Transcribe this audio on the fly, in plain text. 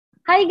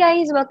Hi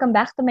guys! Welcome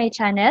back to my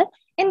channel.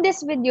 In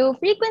this video,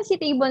 frequency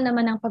table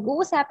naman ang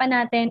pag-uusapan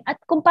natin at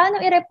kung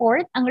paano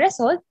i-report ang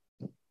result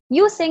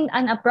using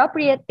an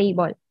appropriate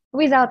table.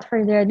 Without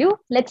further ado,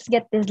 let's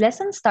get this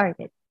lesson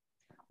started.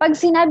 Pag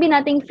sinabi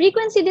nating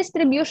frequency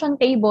distribution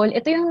table,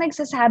 ito yung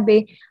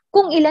nagsasabi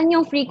kung ilan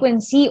yung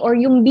frequency or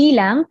yung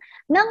bilang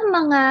ng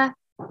mga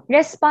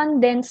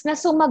respondents na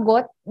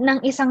sumagot ng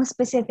isang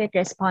specific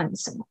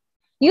response.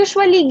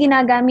 Usually,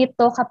 ginagamit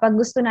to kapag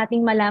gusto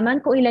nating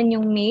malaman kung ilan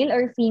yung male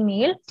or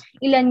female,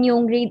 ilan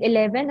yung grade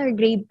 11 or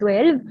grade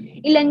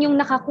 12, ilan yung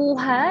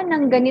nakakuha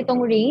ng ganitong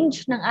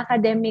range ng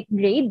academic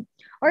grade.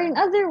 Or in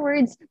other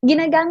words,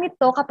 ginagamit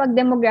to kapag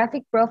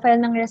demographic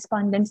profile ng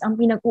respondents ang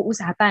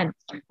pinag-uusapan.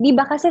 Di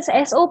ba kasi sa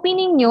SOP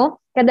ninyo,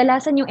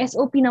 kadalasan yung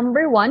SOP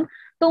number 1,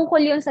 tungkol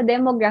yun sa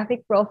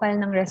demographic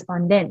profile ng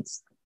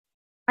respondents.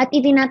 At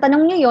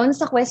itinatanong nyo yon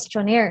sa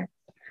questionnaire.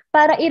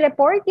 Para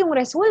i-report yung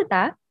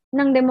resulta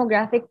ng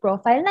demographic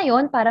profile na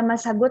yon, para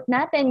masagot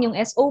natin yung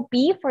SOP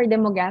for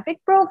demographic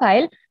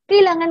profile,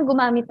 kailangan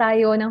gumamit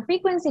tayo ng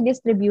frequency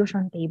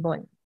distribution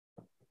table.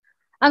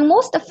 Ang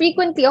most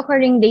frequently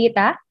occurring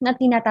data na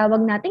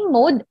tinatawag nating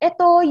mode,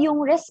 ito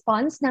yung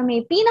response na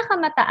may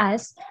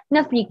pinakamataas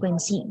na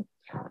frequency.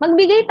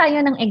 Magbigay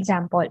tayo ng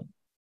example.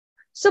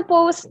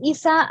 Suppose,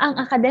 isa ang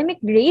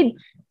academic grade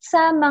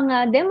sa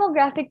mga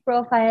demographic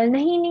profile na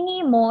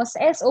hiningi mo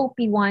sa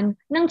SOP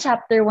 1 ng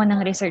Chapter 1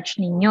 ng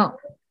research ninyo.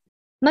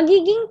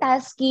 Magiging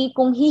tasky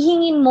kung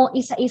hihingin mo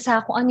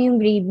isa-isa kung ano yung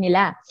grade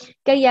nila.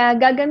 Kaya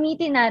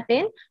gagamitin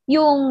natin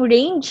yung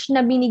range na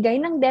binigay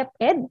ng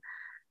DepEd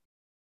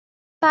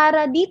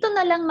para dito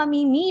na lang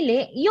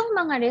mamimili yung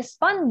mga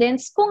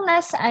respondents kung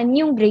nasaan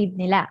yung grade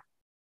nila.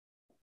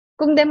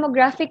 Kung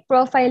demographic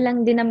profile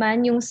lang din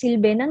naman yung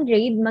silbi ng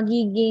grade,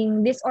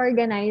 magiging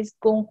disorganized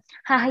kung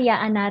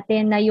hahayaan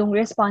natin na yung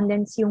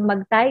respondents yung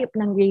mag-type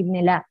ng grade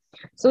nila.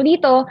 So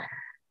dito,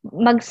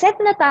 mag-set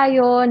na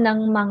tayo ng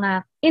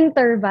mga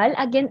interval.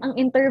 Again, ang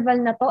interval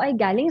na to ay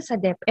galing sa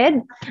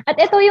DepEd. At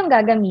ito yung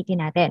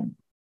gagamitin natin.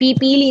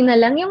 Pipili na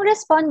lang yung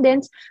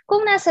respondents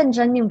kung nasan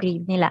dyan yung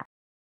grade nila.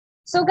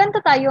 So,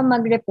 ganito tayo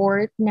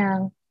mag-report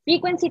ng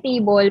frequency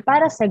table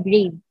para sa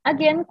grade.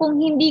 Again,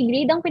 kung hindi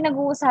grade ang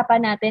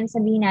pinag-uusapan natin,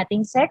 sabihin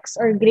natin sex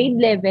or grade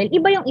level,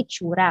 iba yung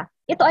itsura.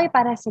 Ito ay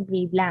para sa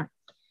grade lang.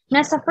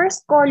 Nasa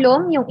first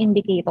column yung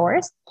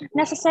indicators,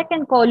 nasa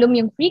second column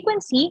yung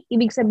frequency,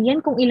 ibig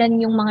sabihin kung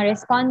ilan yung mga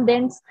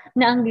respondents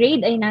na ang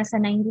grade ay nasa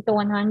 90 to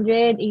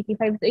 100,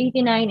 85 to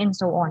 89, and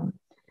so on.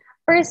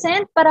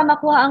 Percent, para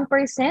makuha ang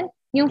percent,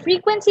 yung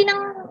frequency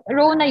ng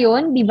row na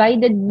yon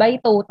divided by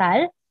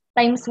total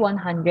times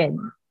 100.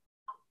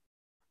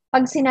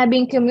 Pag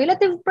sinabing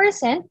cumulative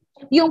percent,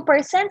 yung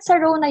percent sa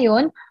row na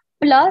yon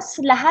plus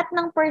lahat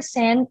ng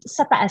percent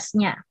sa taas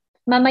niya.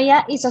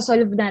 Mamaya,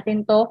 isasolve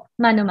natin to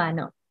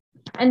mano-mano.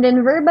 And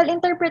then verbal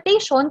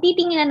interpretation,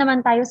 titingin na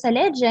naman tayo sa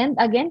legend.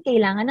 Again,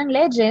 kailangan ng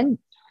legend.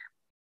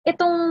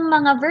 Itong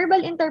mga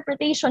verbal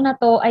interpretation na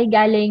to ay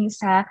galing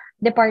sa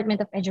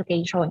Department of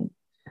Education.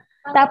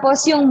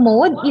 Tapos yung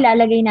mode,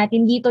 ilalagay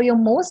natin dito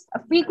yung most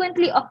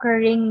frequently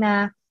occurring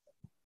na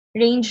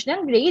range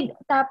ng grade.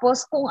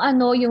 Tapos kung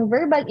ano yung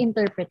verbal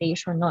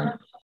interpretation nun.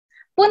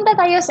 Punta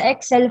tayo sa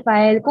Excel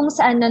file kung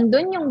saan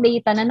nandun yung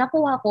data na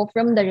nakuha ko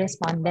from the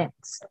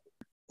respondents.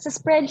 Sa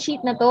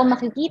spreadsheet na to,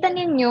 makikita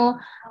ninyo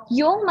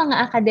yung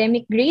mga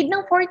academic grade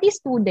ng 40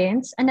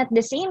 students and at the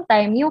same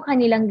time, yung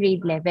kanilang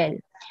grade level.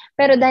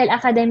 Pero dahil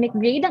academic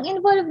grade ang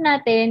involved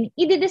natin,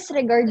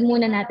 i-disregard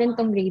muna natin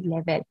tong grade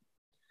level.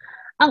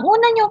 Ang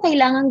una nyo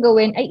kailangan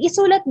gawin ay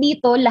isulat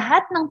dito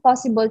lahat ng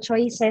possible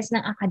choices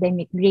ng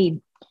academic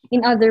grade.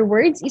 In other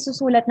words,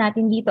 isusulat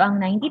natin dito ang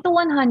 90 to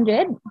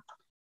 100,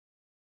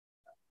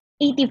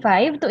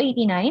 85 to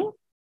 89,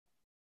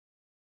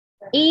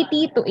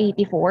 80 to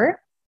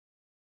 84,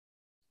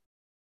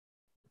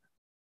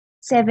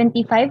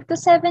 75 to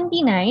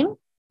 79,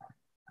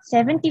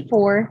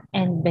 74,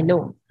 and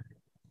below.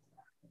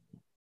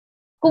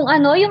 Kung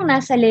ano yung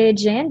nasa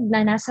legend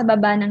na nasa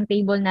baba ng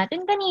table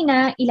natin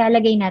kanina,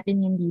 ilalagay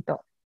natin yun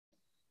dito.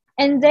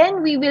 And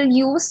then we will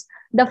use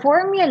the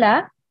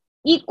formula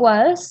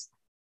equals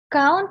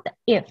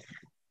countif.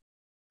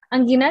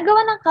 Ang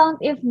ginagawa ng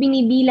countif,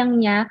 binibilang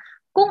niya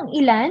kung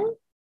ilan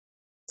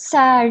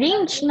sa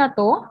range na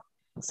to,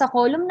 sa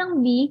column ng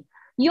B,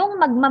 yung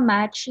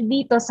magmamatch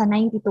dito sa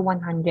 90 to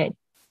 100.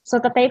 So,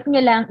 tatype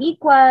nyo lang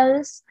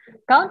equals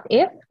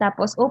countif,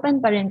 tapos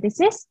open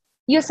parenthesis,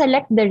 you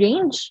select the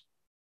range.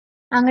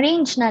 Ang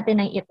range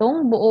natin ay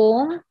itong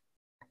buong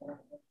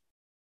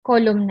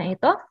column na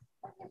ito.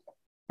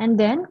 And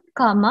then,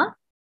 comma.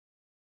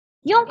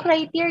 Yung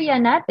criteria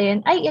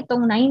natin ay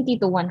itong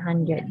 90 to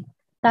 100.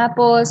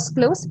 Tapos,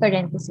 close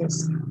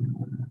parenthesis.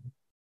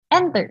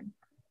 Enter.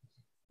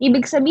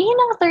 Ibig sabihin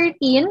ng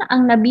 13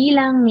 ang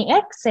nabilang ni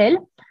Excel,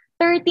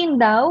 13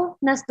 daw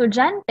na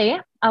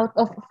estudyante out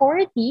of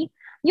 40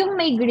 yung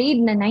may grade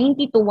na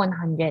 90 to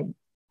 100.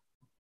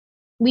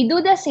 We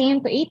do the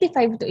same to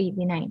 85 to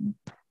 89.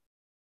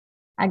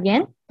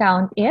 Again,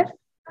 countif,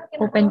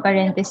 open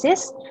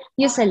parenthesis,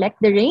 you select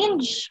the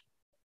range,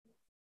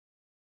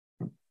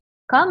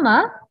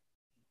 comma,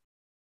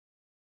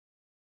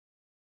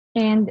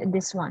 and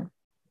this one.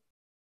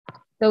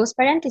 Close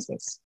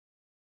parenthesis.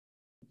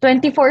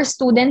 24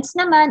 students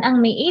naman ang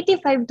may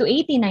 85 to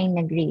 89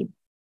 na grade.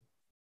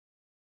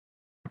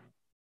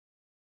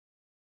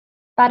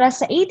 Para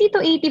sa 80 to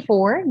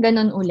 84,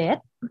 ganun ulit.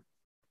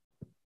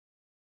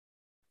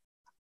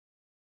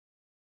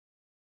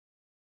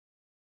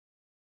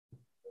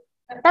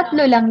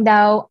 Tatlo lang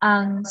daw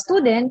ang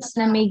students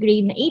na may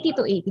grade na 80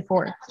 to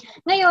 84.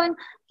 Ngayon,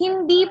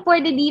 hindi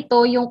pwede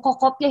dito yung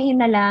kokopyahin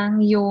na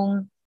lang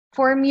yung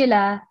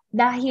formula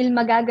dahil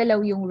magagalaw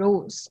yung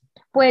rows.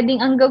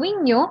 Pwedeng ang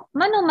gawin nyo,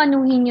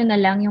 manu-manuhin nyo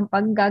na lang yung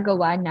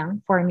paggagawa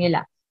ng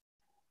formula.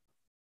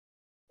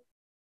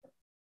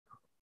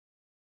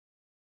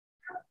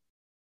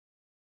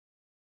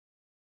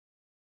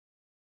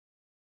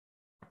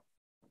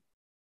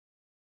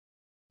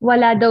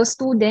 Wala daw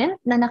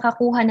student na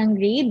nakakuha ng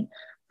grade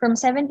from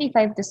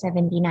 75 to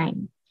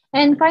 79.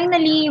 And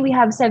finally, we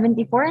have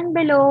 74 and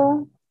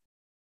below.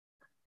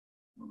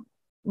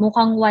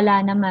 Mukhang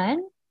wala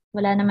naman.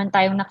 Wala naman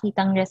tayong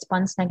nakitang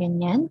response na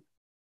ganyan.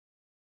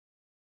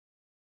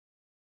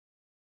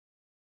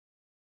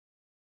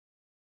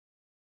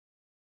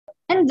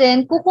 And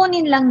then,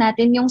 kukunin lang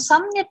natin yung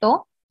sum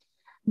nito.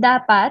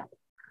 Dapat,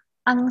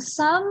 ang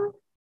sum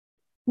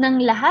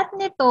ng lahat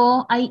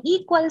nito ay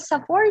equal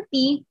sa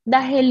 40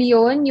 dahil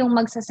yon yung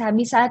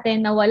magsasabi sa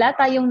atin na wala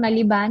tayong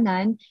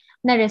nalibanan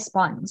na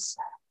response.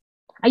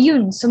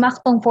 Ayun,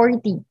 sumaktong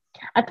 40.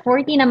 At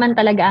 40 naman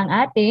talaga ang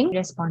ating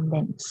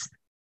respondents.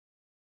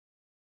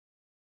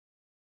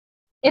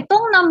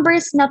 Itong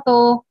numbers na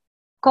to,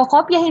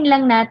 kokopyahin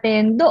lang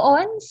natin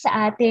doon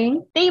sa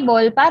ating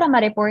table para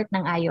ma-report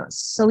ng ayos.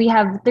 So we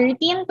have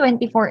 13,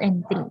 24,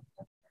 and 3.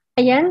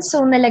 Ayan,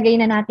 so nalagay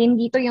na natin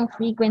dito yung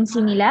frequency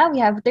nila.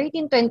 We have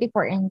 13,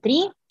 24, and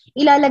 3.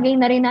 Ilalagay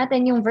na rin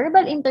natin yung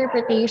verbal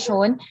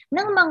interpretation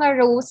ng mga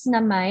rows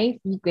na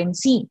may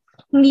frequency.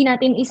 Hindi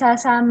natin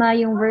isasama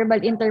yung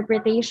verbal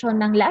interpretation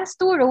ng last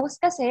two rows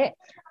kasi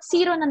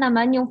 0 na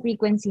naman yung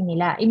frequency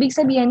nila. Ibig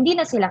sabihin, hindi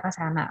na sila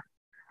kasama.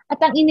 At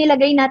ang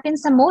inilagay natin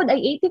sa mode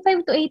ay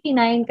 85 to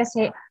 89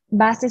 kasi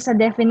base sa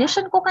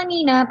definition ko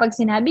kanina, pag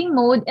sinabing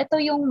mode, ito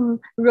yung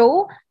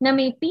row na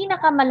may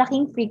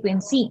pinakamalaking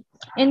frequency.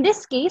 In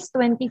this case,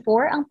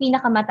 24 ang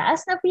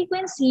pinakamataas na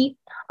frequency.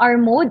 Our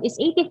mode is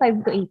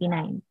 85 to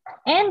 89.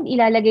 And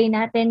ilalagay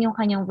natin yung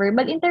kanyang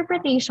verbal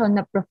interpretation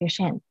na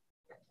proficient.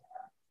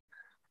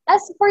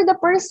 As for the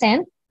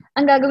percent,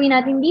 ang gagawin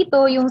natin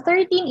dito, yung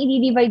 13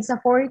 i-divide sa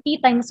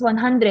 40 times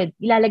 100.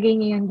 Ilalagay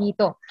niyo yun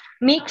dito.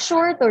 Make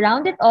sure to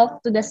round it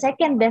off to the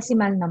second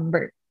decimal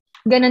number.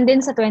 Ganon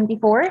din sa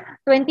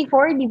 24.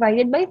 24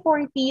 divided by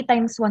 40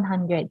 times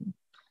 100.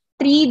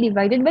 3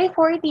 divided by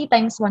 40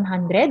 times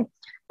 100.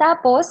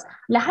 Tapos,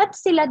 lahat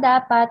sila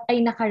dapat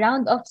ay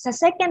naka-round off sa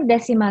second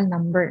decimal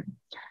number.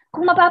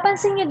 Kung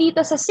mapapansin niyo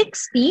dito sa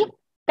 60,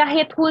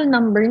 kahit whole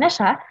number na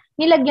siya,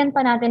 nilagyan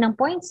pa natin ng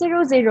 0.00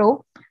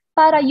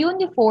 para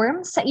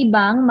uniform sa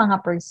ibang mga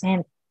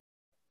percent.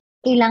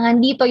 Kailangan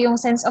dito yung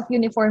sense of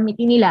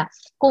uniformity nila.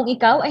 Kung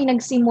ikaw ay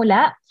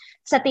nagsimula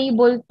sa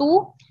table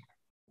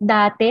 2,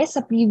 dati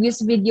sa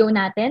previous video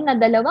natin na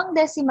 2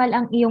 decimal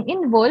ang iyong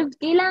involved,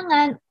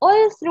 kailangan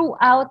all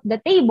throughout the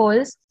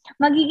tables,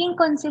 magiging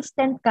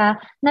consistent ka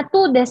na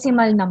 2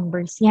 decimal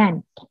numbers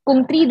yan.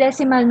 Kung 3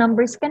 decimal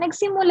numbers ka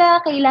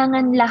nagsimula,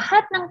 kailangan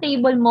lahat ng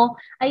table mo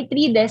ay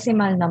 3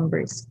 decimal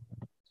numbers.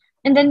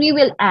 And then we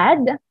will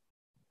add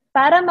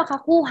para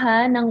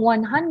makakuha ng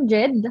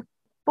 100.00.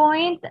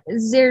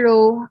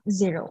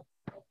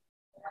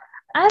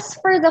 As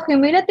for the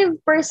cumulative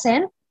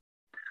percent,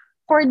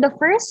 for the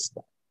first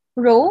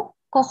row,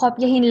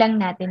 kokopyahin lang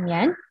natin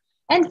yan.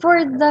 And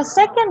for the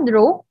second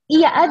row,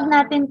 i-add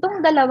natin tong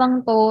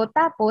dalawang to,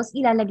 tapos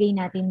ilalagay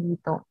natin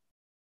dito.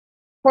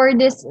 For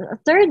this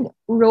third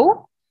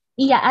row,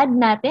 i-add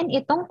natin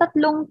itong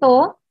tatlong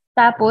to,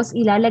 tapos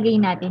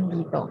ilalagay natin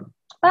dito.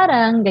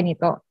 Parang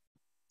ganito.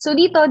 So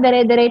dito,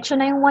 dire-diretso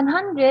na yung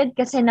 100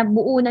 kasi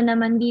nabuo na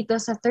naman dito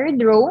sa third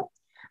row.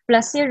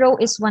 Plus 0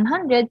 is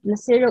 100,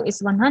 plus 0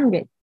 is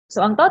 100.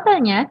 So ang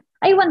total niya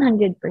ay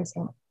 100%.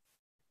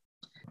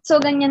 So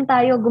ganyan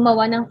tayo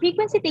gumawa ng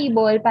frequency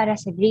table para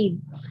sa grade.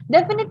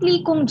 Definitely,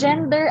 kung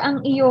gender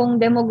ang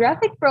iyong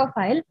demographic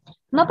profile,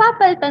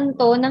 mapapalitan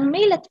to ng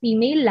male at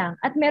female lang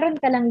at meron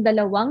ka lang 2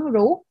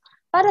 row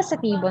para sa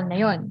table na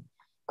yon.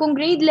 Kung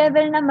grade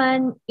level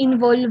naman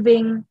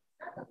involving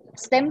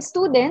STEM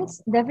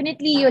students,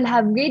 definitely you'll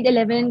have grade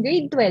 11 and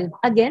grade 12.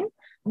 Again,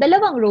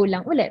 2 row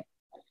lang ulit.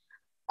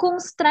 Kung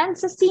strand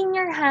sa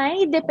senior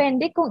high,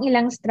 depende kung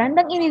ilang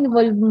strand ang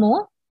in-involve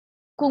mo.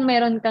 Kung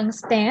meron kang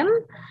STEM,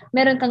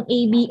 meron kang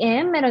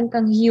ABM, meron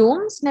kang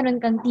HUMS,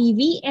 meron kang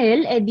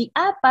TVL, edi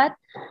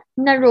 4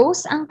 na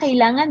rows ang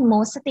kailangan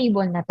mo sa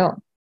table na to.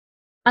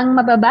 Ang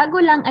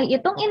mababago lang ay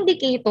itong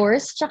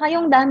indicators tsaka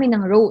yung dami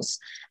ng rows.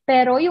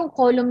 Pero yung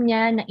column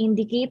niya na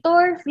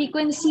indicator,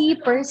 frequency,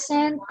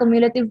 percent,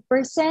 cumulative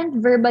percent,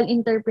 verbal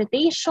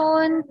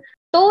interpretation,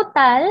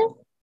 total,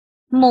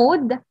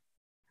 mode,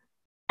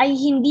 ay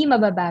hindi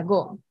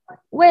mababago.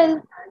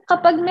 Well,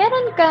 kapag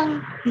meron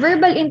kang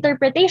verbal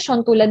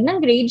interpretation tulad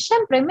ng grade,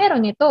 syempre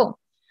meron ito.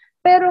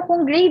 Pero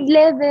kung grade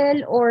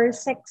level or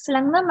sex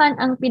lang naman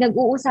ang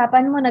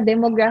pinag-uusapan mo na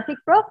demographic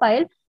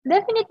profile,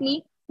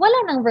 definitely wala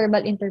ng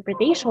verbal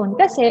interpretation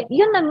kasi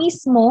yun na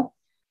mismo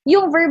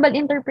yung verbal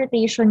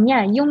interpretation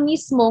niya, yung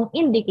mismong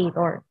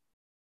indicator.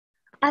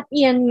 At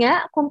iyan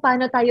nga kung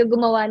paano tayo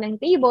gumawa ng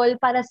table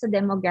para sa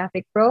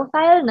demographic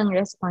profile ng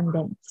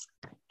respondents.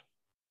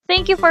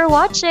 Thank you for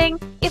watching!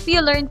 If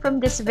you learned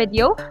from this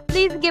video,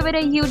 please give it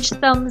a huge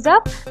thumbs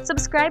up,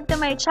 subscribe to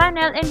my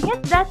channel, and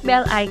hit that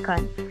bell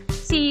icon.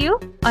 See you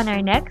on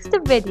our next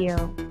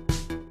video.